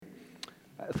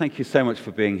Thank you so much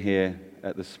for being here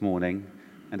this morning.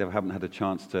 And if I haven't had a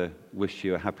chance to wish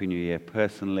you a Happy New Year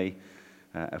personally,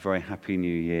 a very Happy New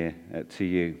Year to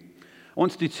you. I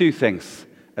want to do two things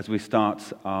as we start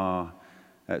our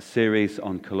series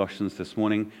on Colossians this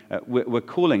morning. We're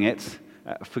calling it,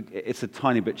 it's a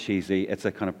tiny bit cheesy, it's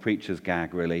a kind of preacher's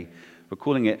gag really. We're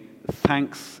calling it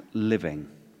Thanks Living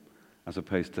as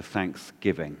opposed to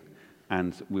Thanksgiving.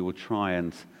 And we will try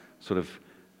and sort of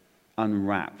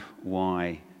unwrap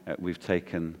why we've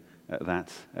taken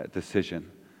that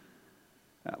decision.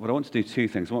 But I want to do two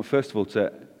things. I want, first of all,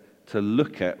 to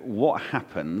look at what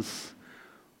happens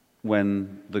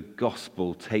when the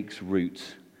gospel takes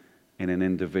root in an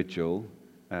individual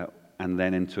and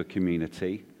then into a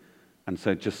community. And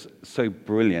so just so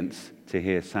brilliant to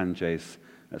hear Sanjay's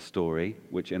story,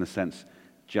 which in a sense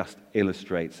just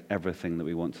illustrates everything that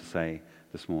we want to say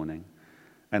this morning.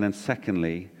 And then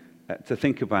secondly, to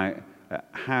think about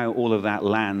how all of that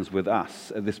lands with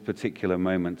us at this particular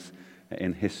moment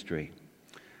in history.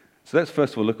 So let's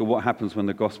first of all look at what happens when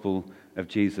the gospel of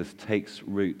Jesus takes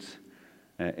root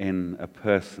in a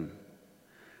person.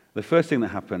 The first thing that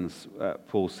happens,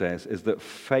 Paul says, is that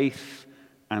faith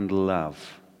and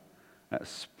love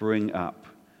spring up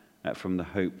from the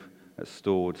hope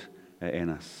stored in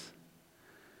us.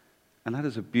 And that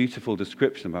is a beautiful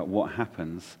description about what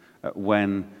happens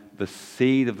when the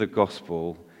seed of the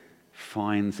gospel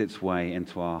finds its way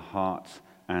into our heart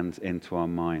and into our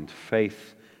mind.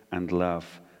 Faith and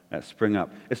love spring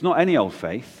up. It's not any old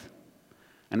faith,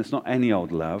 and it's not any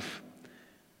old love.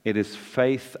 It is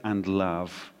faith and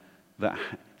love that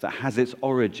has its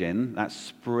origin, that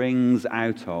springs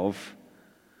out of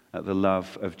the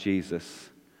love of Jesus,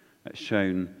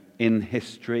 shown in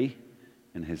history,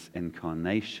 in his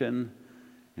incarnation,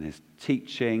 in his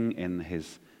teaching, in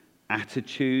his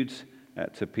attitude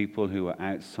to people who were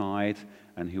outside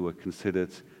and who were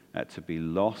considered to be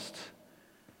lost,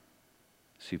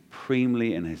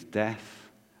 supremely in his death,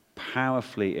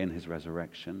 powerfully in his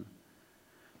resurrection.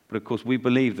 But of course, we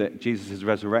believe that Jesus'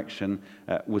 resurrection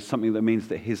was something that means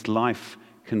that his life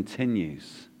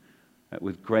continues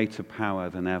with greater power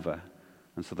than ever.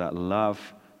 And so that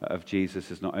love of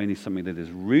Jesus is not only something that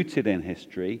is rooted in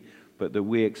history, but that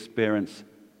we experience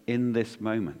in this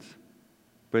moment.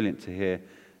 Brilliant to hear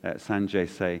Sanjay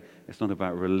say it's not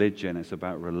about religion, it's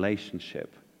about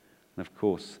relationship. And of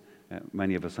course,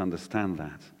 many of us understand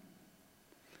that.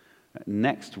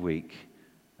 Next week,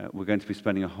 we're going to be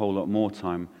spending a whole lot more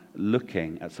time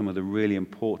looking at some of the really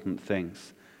important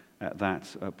things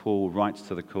that Paul writes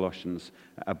to the Colossians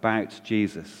about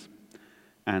Jesus.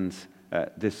 And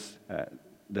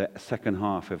the second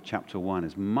half of chapter 1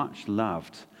 is much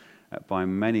loved by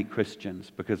many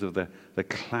Christians because of the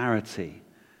clarity,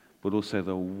 but also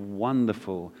the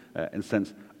wonderful, in a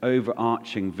sense,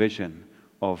 overarching vision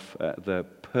of the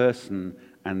person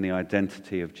and the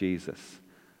identity of Jesus.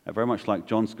 Very much like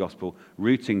John's gospel,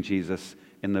 rooting Jesus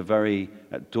in the very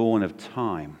dawn of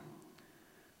time,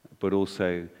 but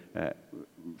also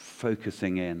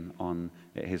focusing in on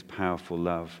his powerful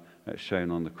love shown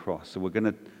on the cross. So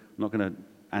I'm not going to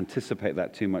anticipate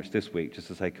that too much this week, just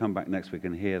to say, come back next week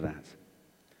and hear that.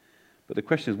 But the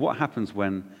question is, what happens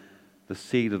when the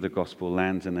seed of the gospel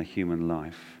lands in a human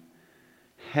life?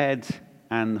 Head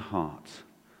and heart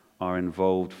are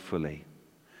involved fully.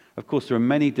 Of course, there are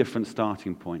many different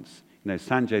starting points.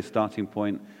 Sanjay's starting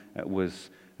point was,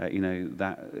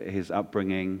 that his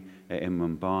upbringing in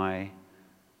Mumbai.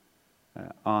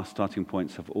 Our starting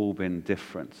points have all been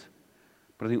different.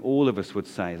 But I think all of us would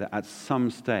say that at some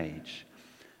stage,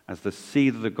 as the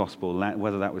seed of the gospel,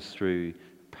 whether that was through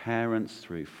parents,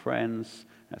 through friends,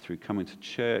 through coming to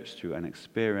church, through an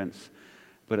experience,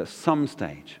 but at some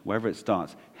stage, wherever it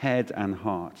starts, head and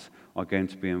heart are going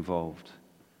to be involved.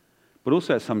 But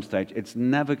also at some stage, it's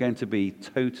never going to be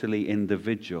totally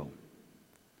individual.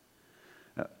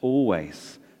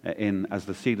 Always, as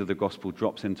the seed of the gospel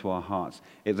drops into our hearts,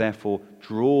 it therefore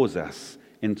draws us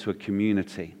into a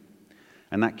community.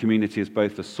 And that community is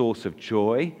both a source of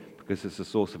joy, because it's a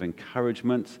source of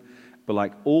encouragement, but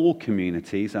like all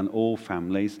communities and all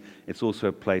families, it's also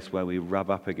a place where we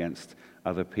rub up against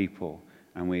other people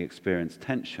and we experience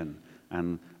tension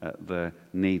and the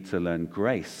need to learn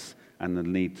grace and the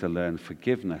need to learn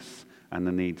forgiveness and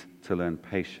the need to learn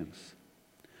patience.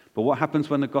 But what happens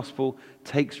when the gospel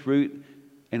takes root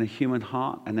in a human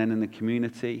heart and then in the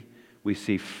community? We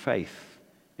see faith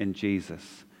in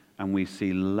Jesus and we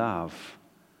see love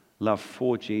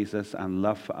for Jesus and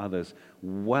love for others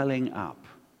welling up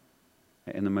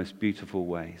in the most beautiful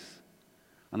ways.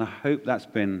 And I hope that's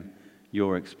been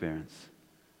your experience.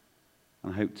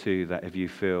 And I hope too that if you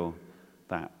feel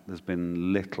that there's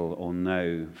been little or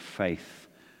no faith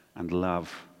and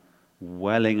love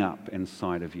welling up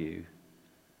inside of you,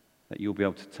 that you'll be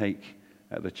able to take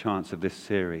the chance of this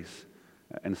series,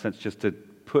 in a sense, just to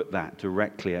put that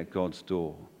directly at God's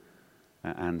door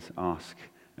and ask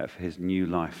for his new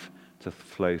life to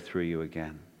flow through you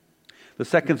again. The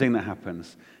second thing that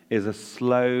happens is a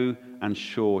slow and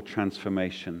sure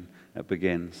transformation that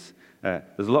begins. There's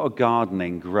a lot of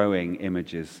gardening, growing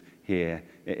images here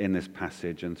in this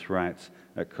passage and throughout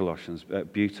Colossians.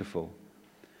 Beautiful.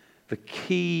 The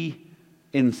key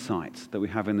insight that we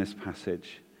have in this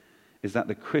passage is that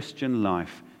the Christian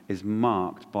life is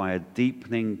marked by a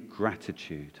deepening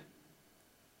gratitude.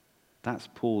 That's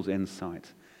Paul's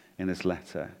insight in this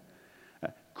letter.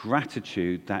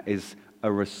 Gratitude that is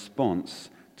a response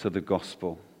to the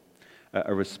gospel,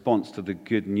 a response to the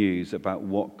good news about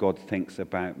what God thinks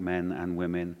about men and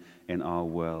women in our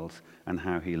world and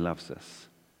how he loves us.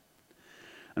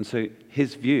 And so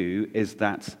his view is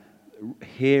that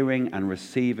hearing and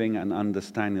receiving and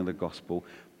understanding the gospel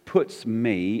puts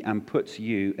me and puts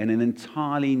you in an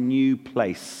entirely new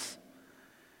place.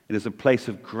 It is a place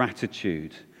of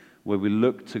gratitude where we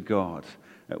look to God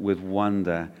with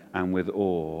wonder and with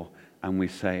awe, and we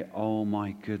say, oh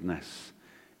my goodness,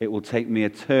 it will take me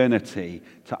eternity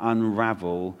to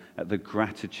unravel the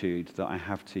gratitude that I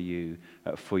have to you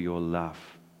for your love.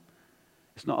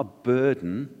 It's not a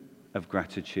burden of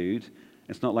gratitude.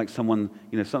 It's not like someone,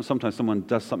 sometimes someone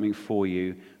does something for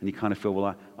you and you kind of feel,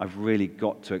 well, I've really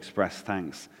got to express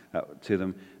thanks to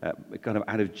them, kind of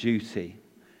out of duty.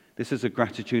 This is a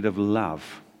gratitude of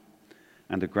love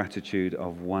and a gratitude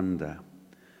of wonder.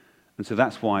 And so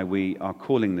that's why we are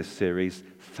calling this series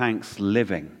Thanks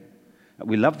Living.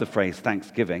 We love the phrase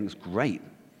Thanksgiving. It's great.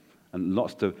 And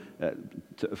lots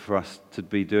for us to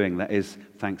be doing. That is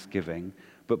Thanksgiving.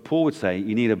 But Paul would say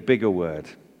you need a bigger word.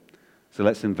 So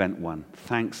let's invent one.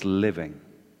 Thanks living.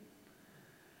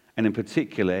 And in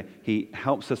particular, he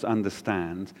helps us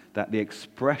understand that the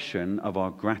expression of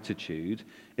our gratitude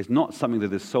is not something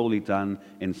that is solely done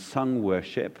in sung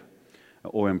worship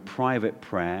or in private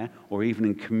prayer or even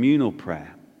in communal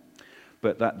prayer,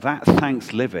 but that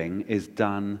thanks living is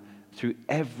done through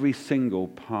every single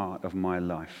part of my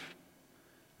life.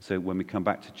 So when we come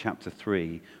back to chapter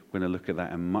 3, we're going to look at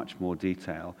that in much more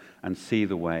detail and see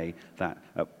the way that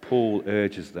Paul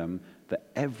urges them that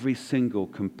every single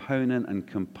component and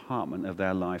compartment of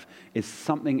their life is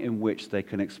something in which they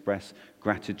can express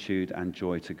gratitude and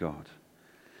joy to God.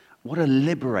 What a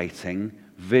liberating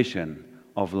vision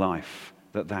of life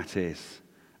that is.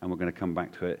 And we're going to come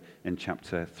back to it in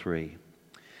chapter 3.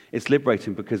 It's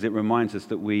liberating because it reminds us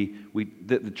that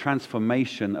that the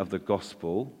transformation of the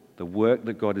gospel, the work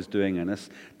that God is doing in us,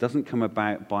 doesn't come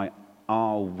about by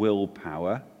our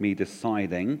willpower, me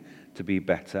deciding to be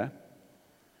better.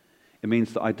 It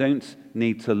means that I don't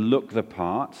need to look the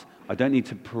part. I don't need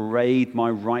to parade my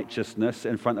righteousness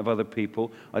in front of other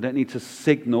people. I don't need to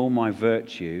signal my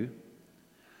virtue.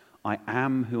 I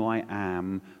am who I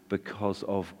am because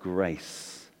of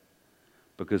grace,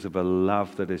 because of a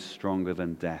love that is stronger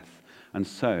than death. And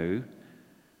so,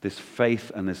 this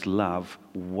faith and this love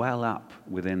well up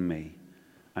within me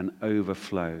and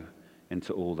overflow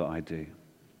into all that I do.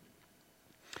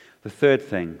 The third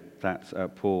thing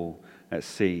that Paul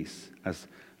sees as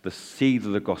the seed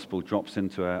of the gospel drops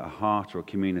into a heart or a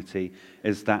community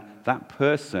is that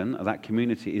person or that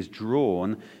community is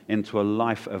drawn into a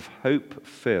life of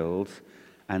hope-filled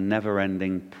and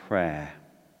never-ending prayer.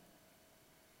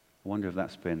 I wonder if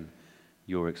that's been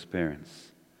your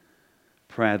experience.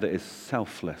 Prayer that is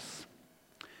selfless,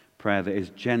 prayer that is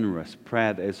generous,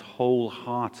 prayer that is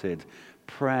wholehearted,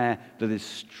 prayer that is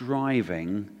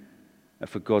striving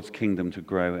for God's kingdom to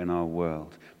grow in our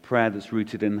world, prayer that's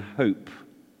rooted in hope.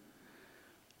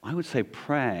 I would say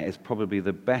prayer is probably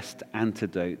the best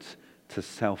antidote to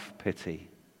self-pity.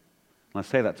 And I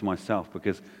say that to myself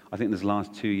because I think these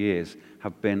last 2 years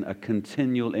have been a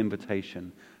continual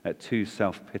invitation to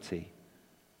self-pity.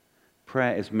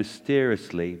 Prayer is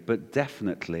mysteriously, but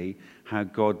definitely, how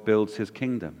God builds his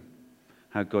kingdom,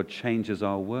 how God changes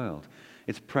our world.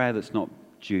 It's prayer that's not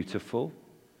dutiful.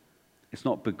 It's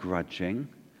not begrudging.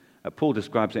 Paul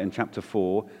describes it in chapter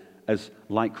 4 as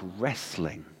like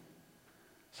wrestling.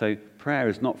 So prayer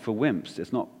is not for wimps.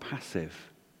 It's not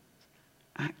passive. It's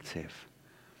active.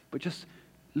 But just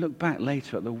look back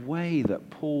later at the way that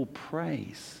Paul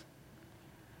prays.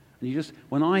 And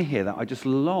when I hear that, I just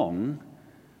long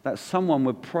that someone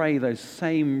would pray those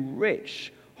same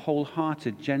rich,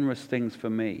 wholehearted, generous things for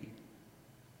me.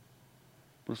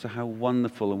 But also how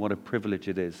wonderful and what a privilege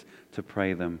it is to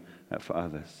pray them for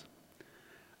others.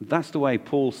 That's the way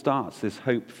Paul starts this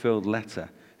hope-filled letter.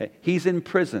 He's in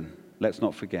prison, let's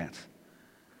not forget.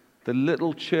 The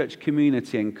little church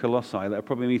community in Colossae that are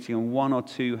probably meeting in one or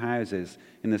two houses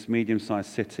in this medium-sized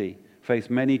city face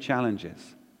many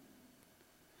challenges.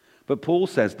 But Paul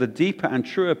says the deeper and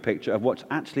truer picture of what's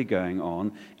actually going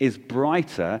on is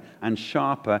brighter and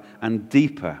sharper and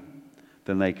deeper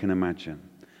than they can imagine.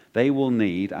 They will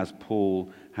need, as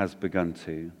Paul has begun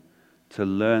to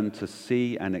learn to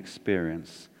see and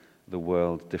experience the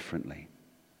world differently.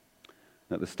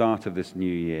 At the start of this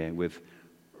new year, with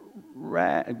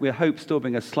hope still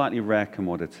being a slightly rare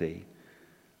commodity,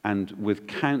 and with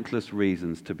countless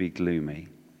reasons to be gloomy,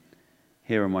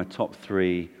 here are my top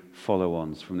 3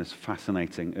 follow-ons from this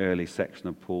fascinating early section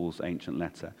of Paul's ancient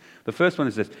letter. The first one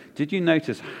is this: did you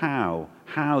notice how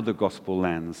the gospel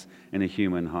lands in a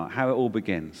human heart, how it all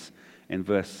begins? In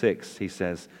verse 6, he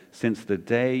says, "Since the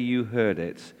day you heard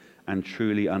it and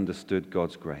truly understood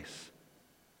God's grace."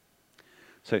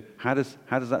 So how does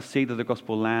that seed of the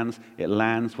gospel land? It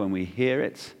lands when we hear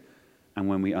it and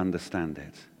when we understand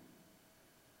it.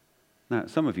 Now,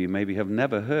 some of you maybe have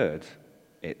never heard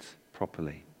it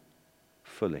properly,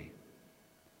 fully.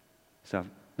 So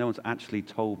no one's actually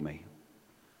told me.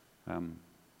 And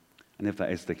if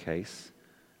that is the case,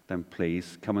 then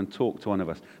please come and talk to one of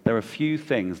us. There are few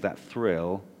things that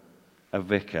thrill a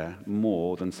vicar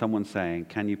more than someone saying,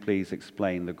 "Can you please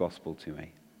explain the gospel to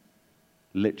me?"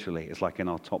 Literally, it's like in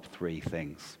our top 3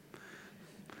 things.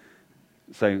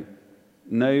 So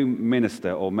no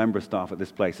minister or member of staff at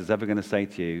this place is ever going to say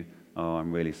to you, "Oh,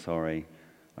 I'm really sorry,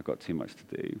 I've got too much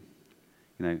to do."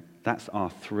 That's our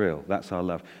thrill, that's our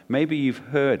love. Maybe you've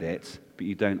heard it, but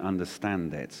you don't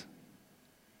understand it.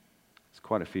 There's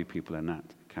quite a few people in that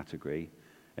category.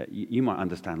 You might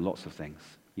understand lots of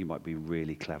things. You might be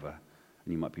really clever,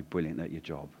 and you might be brilliant at your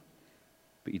job,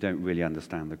 but you don't really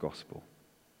understand the gospel.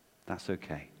 That's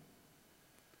okay.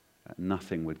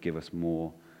 Nothing would give us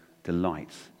more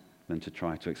delight than to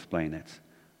try to explain it,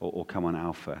 or come on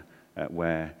Alpha,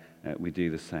 where we do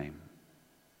the same.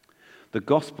 The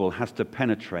gospel has to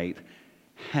penetrate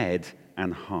head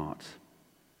and heart.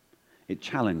 It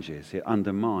challenges, it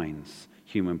undermines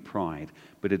human pride,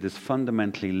 but it is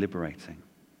fundamentally liberating.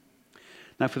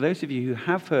 Now, for those of you who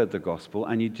have heard the gospel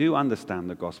and you do understand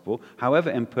the gospel,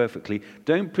 however imperfectly,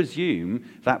 don't presume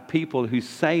that people who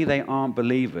say they aren't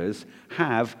believers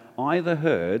have either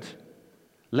heard,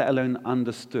 let alone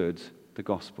understood, the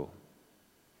gospel.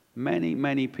 Many,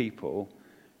 many people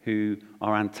who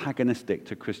are antagonistic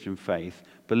to Christian faith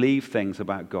believe things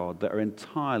about God that are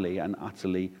entirely and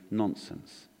utterly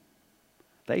nonsense.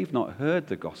 They've not heard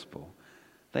the gospel.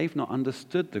 They've not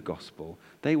understood the gospel.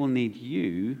 They will need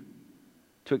you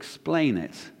to explain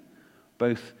it,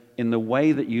 both in the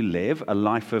way that you live, a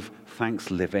life of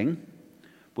thanks living,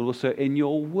 but also in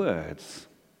your words,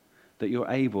 that you're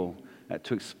able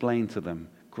to explain to them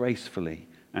gracefully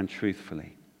and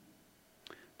truthfully.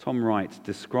 Tom Wright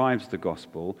describes the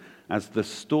gospel as the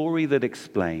story that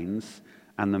explains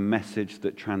and the message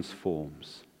that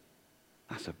transforms.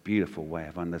 That's a beautiful way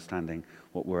of understanding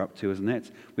what we're up to, isn't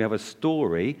it? We have a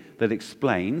story that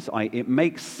explains, it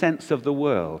makes sense of the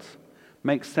world,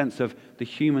 makes sense of the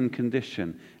human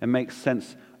condition, and makes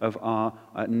sense of our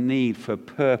need for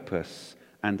purpose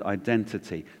and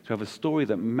identity. So we have a story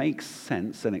that makes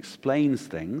sense and explains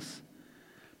things,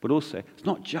 but also it's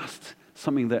not just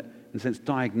something that, in a sense,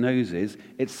 diagnoses,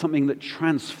 it's something that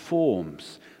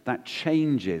transforms, that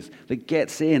changes, that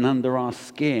gets in under our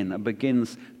skin and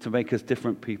begins to make us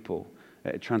different people.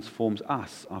 It transforms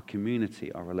us, our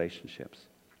community, our relationships.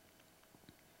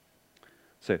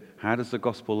 So how does the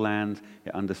gospel land?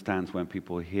 It understands when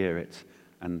people hear it,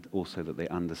 and also that they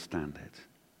understand it.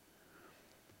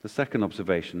 The second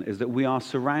observation is that we are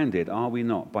surrounded, are we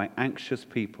not, by anxious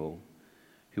people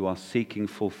who are seeking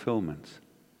fulfillment.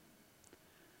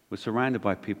 We're surrounded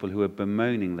by people who are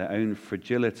bemoaning their own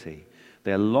fragility.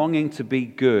 They're longing to be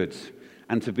good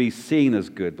and to be seen as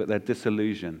good, but they're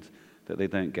disillusioned that they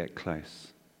don't get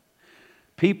close.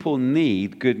 People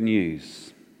need good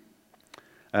news.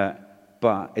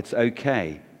 But it's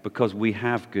okay because we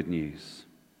have good news.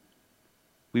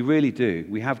 We really do.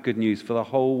 We have good news for the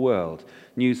whole world.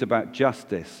 News about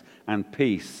justice and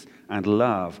peace and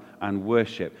love and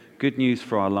worship. Good news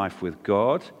for our life with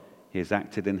God. He has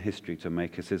acted in history to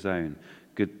make us his own.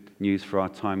 Good news for our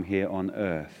time here on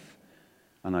earth.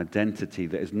 An identity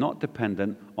that is not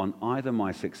dependent on either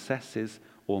my successes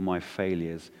or my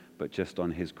failures, but just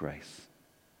on his grace.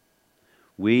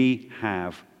 We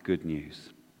have good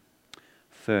news.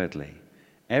 Thirdly,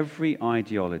 every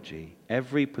ideology,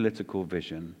 every political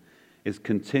vision is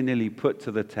continually put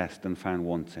to the test and found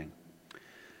wanting.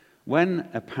 When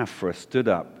Epaphras stood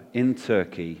up in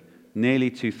Turkey nearly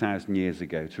 2,000 years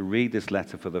ago to read this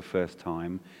letter for the first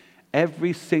time,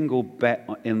 every single bet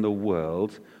in the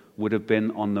world would have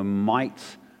been on the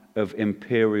might of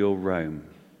imperial Rome,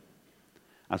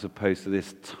 as opposed to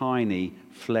this tiny,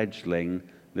 fledgling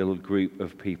little group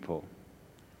of people.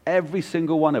 Every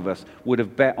single one of us would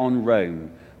have bet on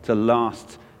Rome to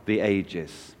last the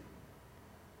ages.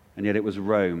 And yet it was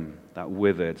Rome that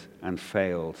withered and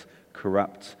failed,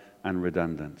 corrupt and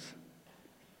redundant.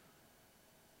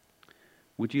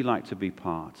 Would you like to be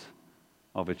part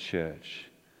of a church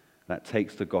that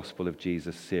takes the gospel of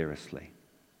Jesus seriously?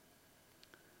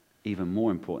 Even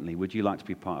more importantly, would you like to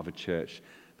be part of a church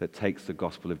that takes the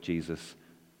gospel of Jesus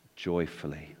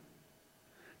joyfully,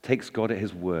 takes God at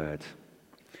his word,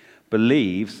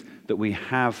 believes that we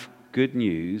have good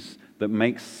news that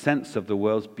makes sense of the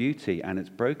world's beauty and its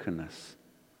brokenness?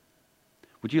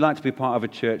 Would you like to be part of a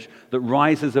church that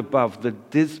rises above the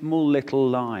dismal little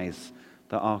lies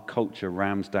that our culture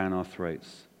rams down our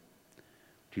throats?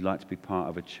 Would you like to be part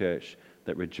of a church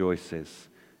that rejoices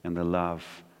in the love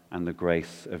and the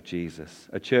grace of Jesus?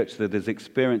 A church that is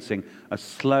experiencing a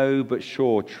slow but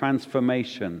sure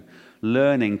transformation,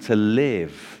 learning to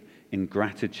live in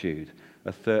gratitude.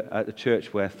 A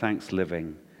church where thanks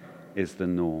living is the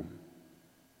norm.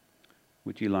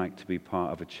 Would you like to be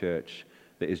part of a church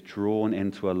that is drawn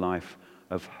into a life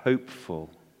of hopeful,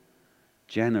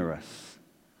 generous,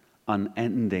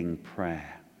 unending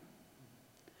prayer?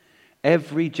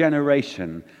 Every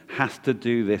generation has to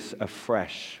do this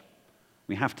afresh.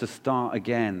 We have to start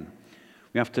again.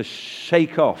 We have to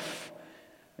shake off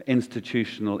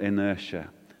institutional inertia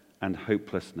and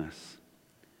hopelessness.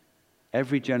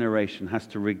 Every generation has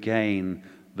to regain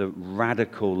the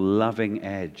radical, loving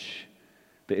edge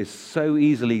that is so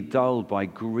easily dulled by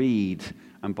greed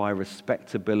and by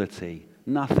respectability.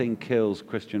 Nothing kills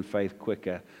Christian faith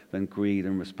quicker than greed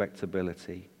and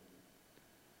respectability.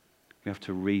 We have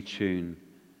to retune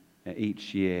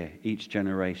each year, each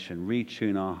generation,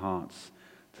 retune our hearts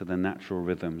to the natural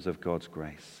rhythms of God's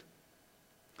grace.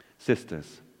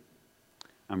 Sisters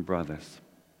and brothers,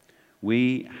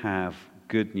 we have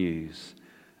good news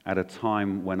at a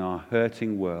time when our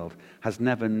hurting world has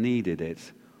never needed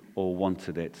it or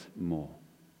wanted it more.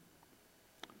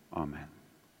 Amen.